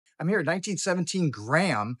I'm here at 1917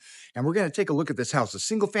 Graham, and we're going to take a look at this house, a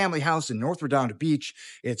single-family house in North Redondo Beach.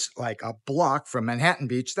 It's like a block from Manhattan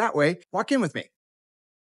Beach. That way, walk in with me.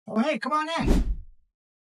 Oh, hey, come on in.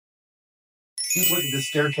 Just look at this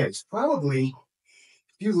staircase. Probably,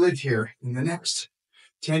 if you lived here in the next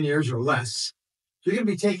 10 years or less, you're going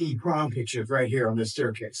to be taking prom pictures right here on this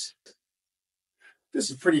staircase.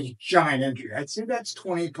 This is a pretty giant entry. I'd say that's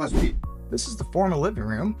 20 plus feet. This is the formal living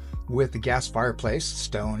room with the gas fireplace,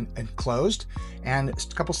 stone enclosed, and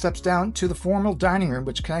a couple steps down to the formal dining room,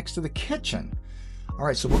 which connects to the kitchen. All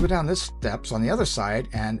right, so we'll go down this steps on the other side,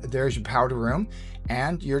 and there's your powder room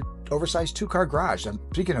and your oversized two-car garage. And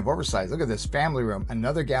speaking of oversized, look at this family room,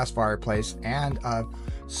 another gas fireplace, and a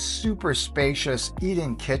super spacious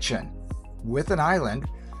eat-in kitchen with an island.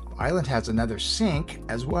 The island has another sink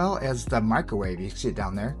as well as the microwave. You can see it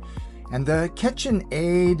down there. And the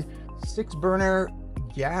KitchenAid 6-burner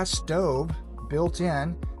gas stove built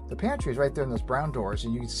in. The pantry is right there in those brown doors,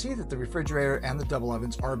 and you can see that the refrigerator and the double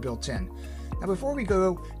ovens are built in. Now, before we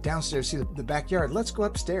go downstairs to see the backyard, let's go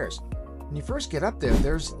upstairs. When you first get up there,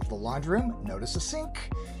 there's the laundry room. Notice a sink.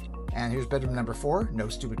 And here's bedroom number 4. No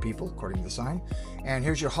stupid people, according to the sign. And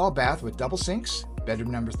here's your hall bath with double sinks.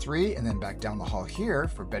 Bedroom number 3, and then back down the hall here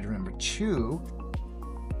for bedroom number 2.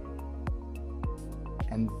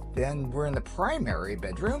 And then we're in the primary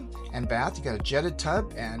bedroom and bath. You got a jetted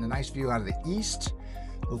tub and a nice view out of the east.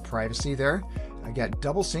 A little privacy there. I got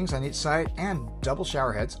double sinks on each side and double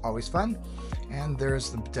shower heads, always fun. And there's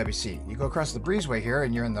the WC. You go across the breezeway here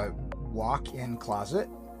and you're in the walk-in closet.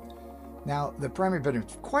 Now, the primary bedroom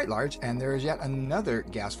is quite large, and there is yet another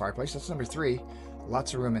gas fireplace. That's number 3.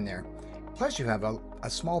 Lots of room in there. Plus, you have a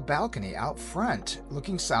small balcony out front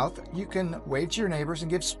looking south. You can wave to your neighbors and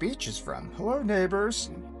give speeches from. Hello, neighbors.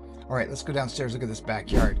 All right, let's go downstairs. Look at this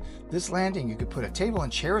backyard. This landing you could put a table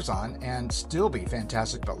and chairs on and still be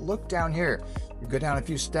fantastic. But look down here. You go down a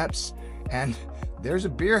few steps, and there's a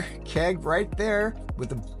beer keg right there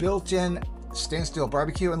with a built-in stainless steel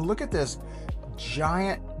barbecue. And look at this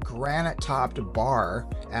giant granite-topped bar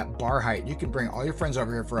at bar height. You can bring all your friends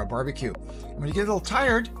over here for a barbecue. And when you get a little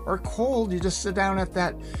tired or cold, you just sit down at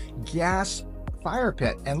that gas fire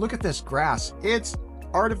pit. And look at this grass. It's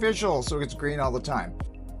artificial, so it's green all the time.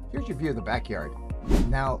 Here's your view of the backyard.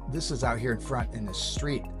 Now, this is out here in front in the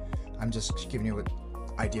street. I'm just giving you an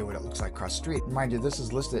idea what it looks like across the street. Mind you, this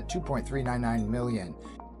is listed at $2.399 million.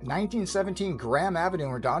 1917 Graham Avenue,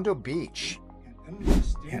 Redondo Beach.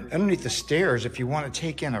 And underneath the stairs, if you want to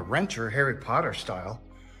take in a renter, Harry Potter style,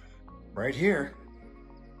 right here,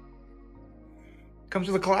 comes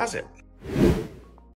with a closet.